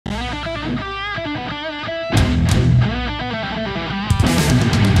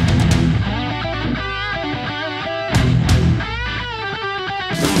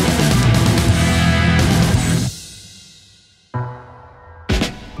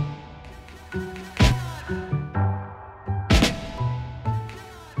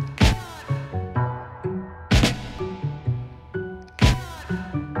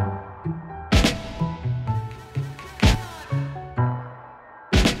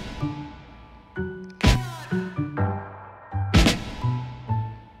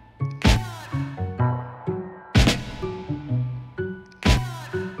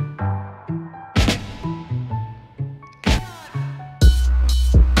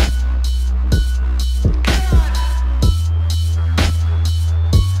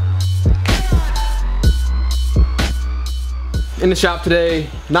in the shop today.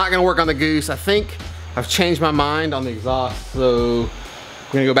 Not gonna work on the Goose. I think I've changed my mind on the exhaust, so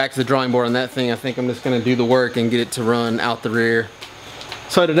I'm gonna go back to the drawing board on that thing. I think I'm just gonna do the work and get it to run out the rear.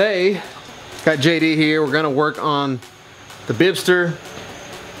 So today, got JD here. We're gonna work on the Bibbster.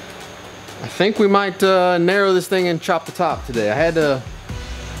 I think we might narrow this thing and chop the top today. I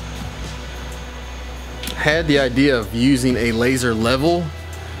had the idea of using a laser level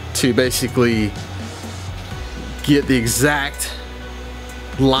to basically get the exact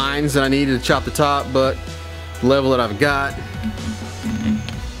lines that I needed to chop the top, but the level that I've got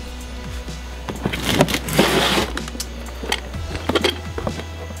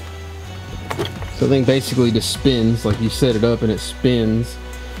so the thing basically just spins, like you set it up and it spins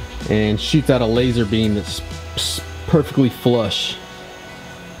and shoots out a laser beam that's perfectly flush.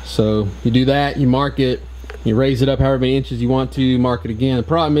 So you do that, you mark it, you raise it up however many inches you want to, mark it again. The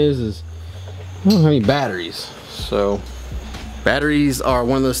problem is I don't have any batteries. So batteries are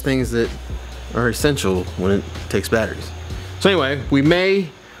one of those things that are essential when it takes batteries. So anyway, we're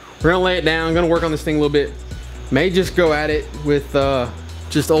gonna lay it down, I'm gonna work on this thing a little bit. May just go at it with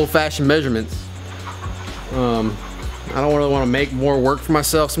just old-fashioned measurements. I don't really want to make more work for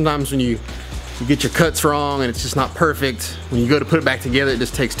myself. Sometimes when you get your cuts wrong and it's just not perfect, when you go to put it back together, it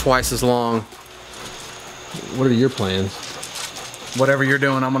just takes twice as long. What are your plans? Whatever you're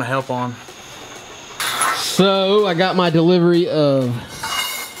doing, I'm gonna help on. So I got my delivery of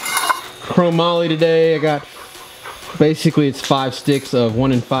chromoly today. I got basically it's 5 sticks of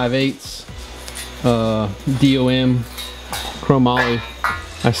 1 5/8 DOM chromoly.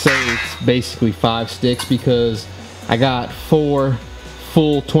 I say it's basically 5 sticks because I got 4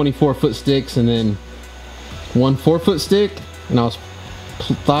 full 24-foot sticks and then 1 4-foot stick, and I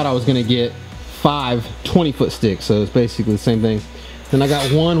thought I was gonna get 5 20-foot sticks, so it's basically the same thing. Then I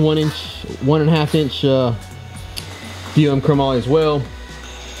got 1 1.5 inch DOM chromoly as well.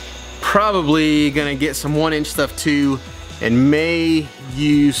 Probably gonna get some 1 inch stuff too, and may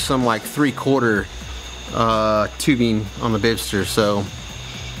use some like 3/4 tubing on the Bibbster. So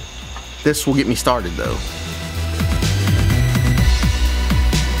this will get me started though.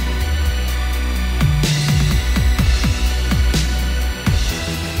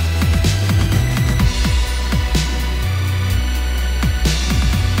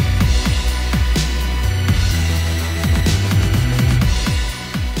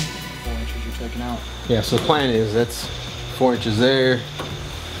 Yeah, so the plan is that's 4 inches there,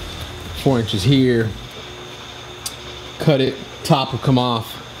 4 inches here. Cut it, top will come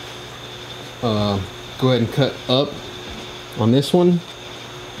off. Go ahead and cut up on this one,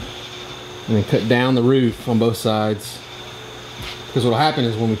 and then cut down the roof on both sides. Because what will happen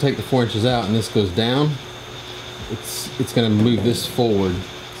is when we take the 4 inches out and this goes down, it's going to move this forward.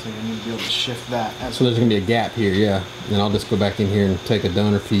 So you need to be able to shift that. So there's going to be a gap here, yeah. And I'll just go back in here and take a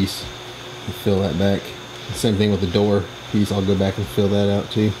donor piece and fill that back. Same thing with the door piece. I'll go back and fill that out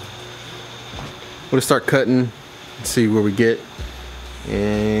too. We'll just start cutting and see where we get,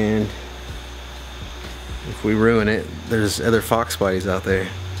 and if we ruin it, there's other Fox bodies out there.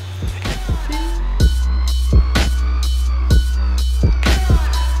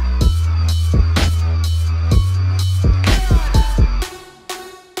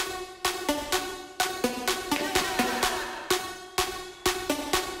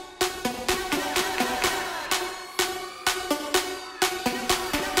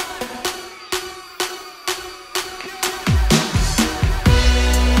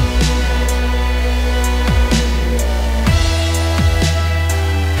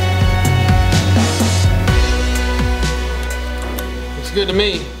 Good to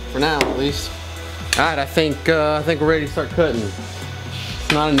me for now, at least. All right, I think we're ready to start cutting.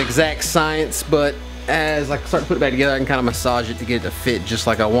 It's not an exact science, but as I start to put it back together, I can kind of massage it to get it to fit just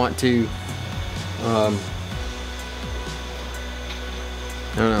like I want to. I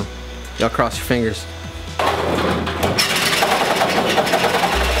don't know. Y'all cross your fingers.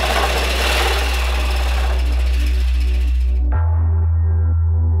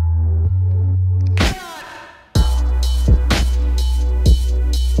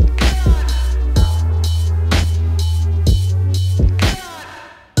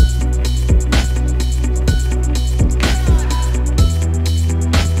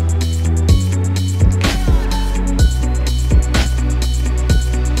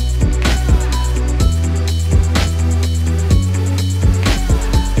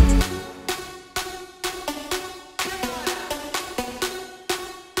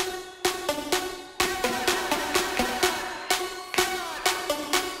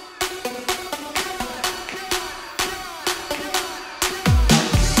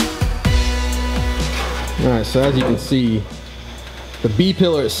 Alright, so as you can see, The B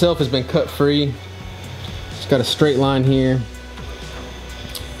pillar itself has been cut free. It's got a straight line here.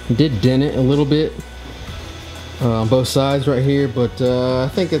 Did dent it a little bit on both sides right here, but I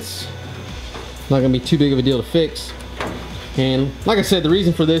think it's not gonna be too big of a deal to fix. And like I said, the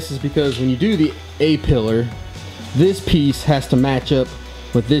reason for this is because when you do the A pillar, this piece has to match up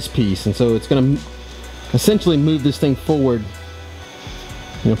with this piece, and so it's gonna essentially move this thing forward,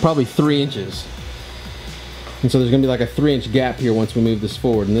 you know, probably 3 inches. And so there's gonna be like a 3-inch gap here once we move this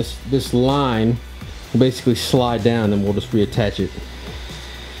forward, and this line will basically slide down, and we'll just reattach it.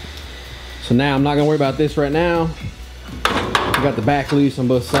 So now I'm not gonna worry about this right now. We got the back loose on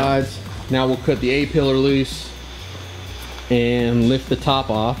both sides. Now we'll cut the A pillar loose and lift the top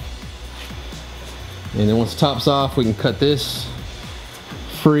off. And then once the top's off, we can cut this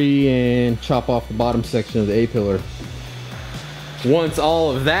free and chop off the bottom section of the A pillar. Once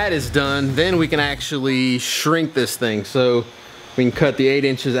all of that is done, then we can actually shrink this thing. So we can cut the 8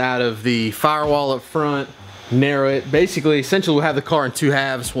 inches out of the firewall up front, narrow it. Basically, essentially we'll have the car in 2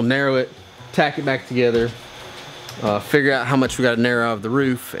 halves. We'll narrow it, tack it back together, figure out how much we got to narrow out of the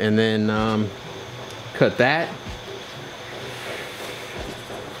roof, and then cut that.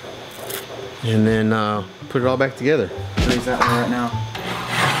 And then put it all back together. Raise that one right now.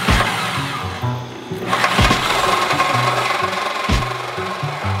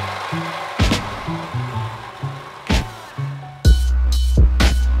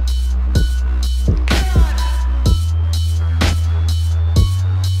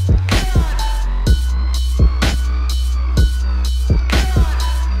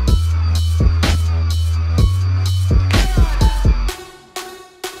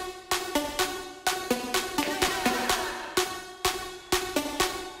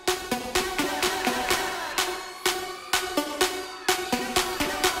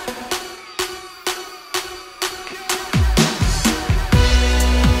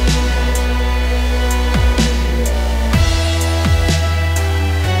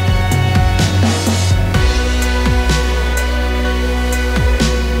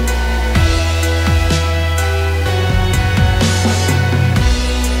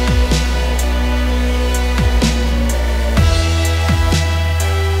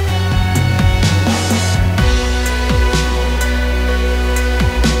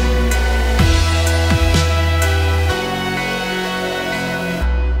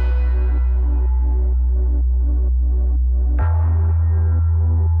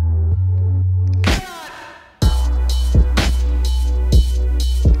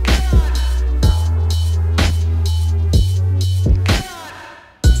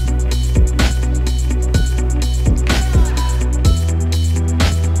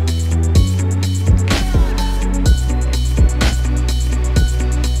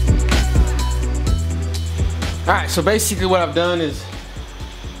 Alright, so basically what I've done is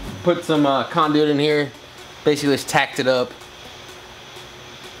put some conduit in here. Basically just tacked it up.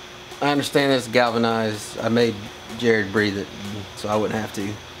 I understand it's galvanized. I made Jared breathe it so I wouldn't have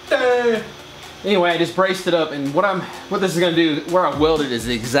to. Anyway, I just braced it up, and what this is gonna do, where I welded is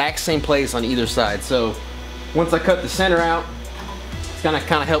the exact same place on either side. So once I cut the center out, it's gonna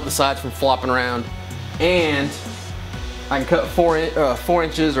kind of help the sides from flopping around, and I can cut 4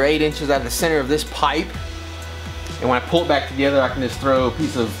 inches or 8 inches out of the center of this pipe. And when I pull it back together, I can just throw a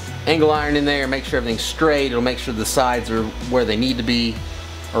piece of angle iron in there, make sure everything's straight. It'll make sure the sides are where they need to be,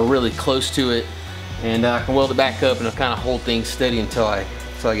 or really close to it. And I can weld it back up, and it'll kind of hold things steady until I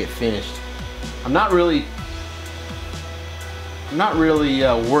get finished. I'm not really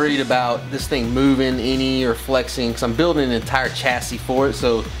worried about this thing moving any or flexing, because I'm building an entire chassis for it.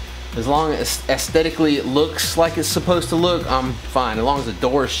 So as long as aesthetically it looks like it's supposed to look, I'm fine. As long as the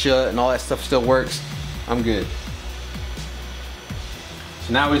door is shut and all that stuff still works, I'm good.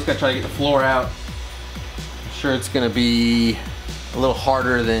 So now we just gotta try to get the floor out. I'm sure it's gonna be a little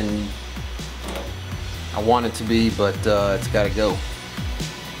harder than I want it to be, but it's gotta go.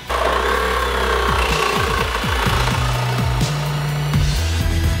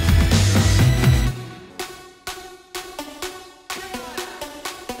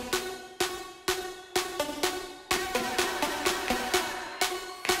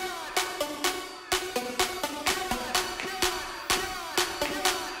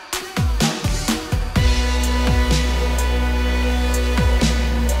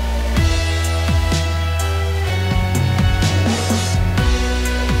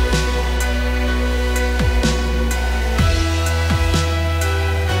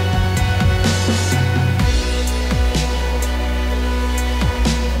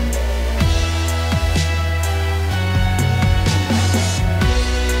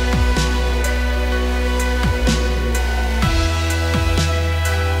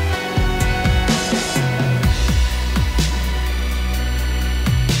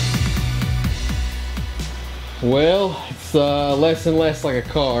 Well, it's less and less like a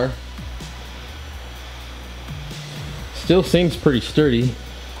car. Still seems pretty sturdy.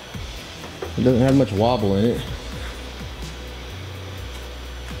 It doesn't have much wobble in it.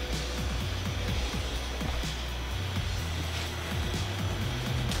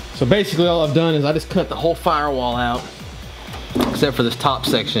 So basically all I've done is I just cut the whole firewall out, except for this top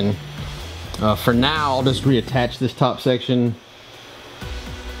section. For now, I'll just reattach this top section.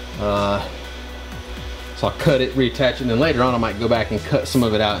 So I'll cut it, reattach it, and then later on I might go back and cut some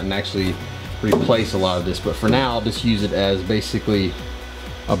of it out and actually replace a lot of this. But for now, I'll just use it as basically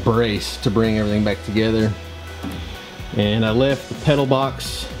a brace to bring everything back together. And I left the pedal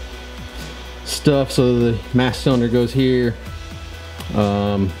box stuff, so the mass cylinder goes here.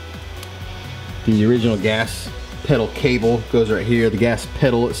 The original gas pedal cable goes right here. The gas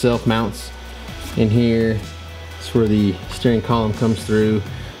pedal itself mounts in here. That's where the steering column comes through.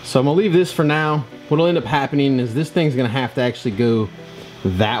 So I'm gonna leave this for now. What'll end up happening is this thing's gonna have to actually go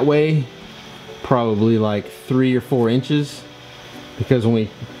that way, probably like 3 or 4 inches, because when we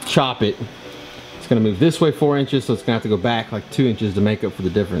chop it, it's gonna move this way 4 inches, so it's gonna have to go back like 2 inches to make up for the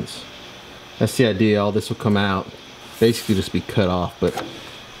difference. That's the idea. All this will come out, basically just be cut off, but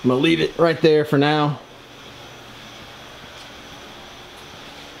I'm gonna leave it right there for now.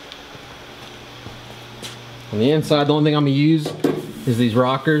 On the inside, the only thing I'm gonna use is these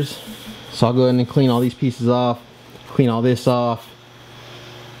rockers. So I'll go ahead and clean all these pieces off, clean all this off.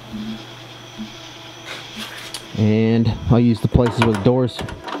 And I'll use the places where the doors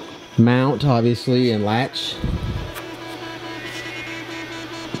mount, obviously, and latch.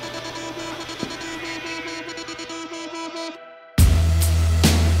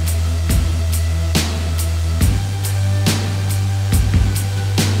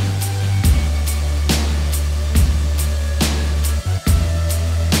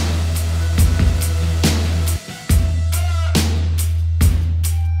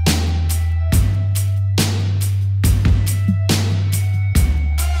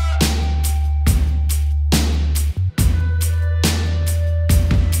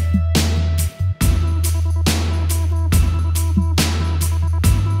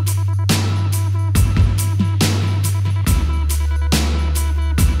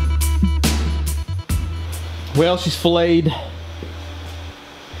 Well, she's filleted.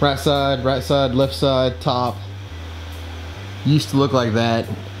 Right side, left side, top. Used to look like that.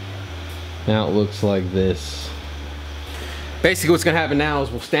 Now it looks like this. Basically what's gonna happen now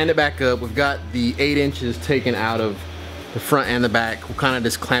is we'll stand it back up. We've got the 8 inches taken out of the front and the back. We'll kind of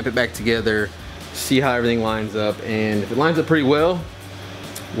just clamp it back together, see how everything lines up, and if it lines up pretty well,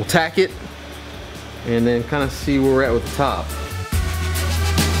 we'll tack it and then kind of see where we're at with the top.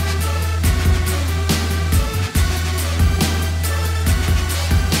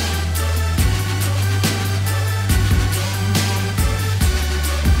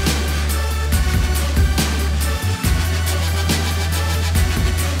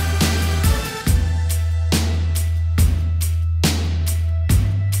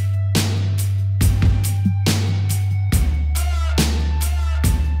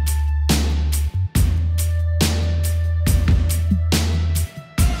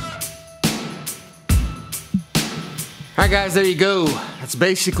 All right guys, there you go. That's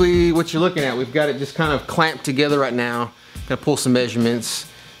basically what you're looking at. We've got it just kind of clamped together right now. Gonna pull some measurements,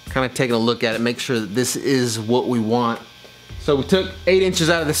 kind of taking a look at it, make sure that this is what we want. So we took 8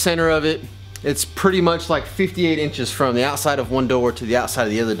 inches out of the center of it. It's pretty much like 58 inches from the outside of one door to the outside of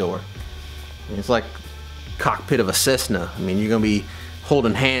the other door. And it's like cockpit of a Cessna. I mean, you're gonna be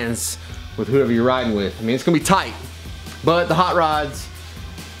holding hands with whoever you're riding with. I mean, it's gonna be tight, but the hot rods,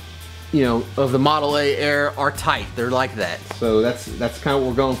 you know, of the Model A Air are tight. They're like that. So that's kind of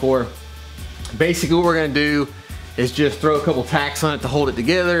what we're going for. Basically what we're gonna do is just throw a couple tacks on it to hold it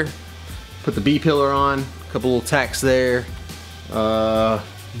together, put the B-pillar on, a couple little tacks there,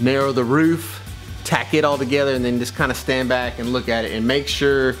 narrow the roof, tack it all together, and then just kind of stand back and look at it and make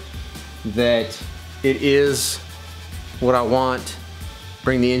sure that it is what I want.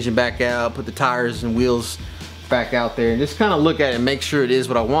 Bring the engine back out, put the tires and wheels back out there, and just kind of look at it and make sure it is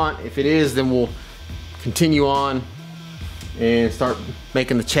what I want. If it is, then we'll continue on and start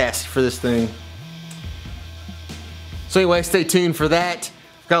making the chassis for this thing. So anyway, stay tuned for that.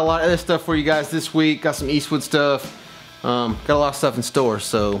 Got a lot of other stuff for you guys this week. Got some Eastwood stuff. Got a lot of stuff in store,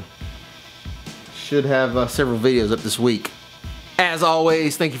 so should have several videos up this week. As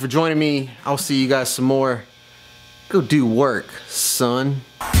always, thank you for joining me. I'll see you guys some more. Go do work, son.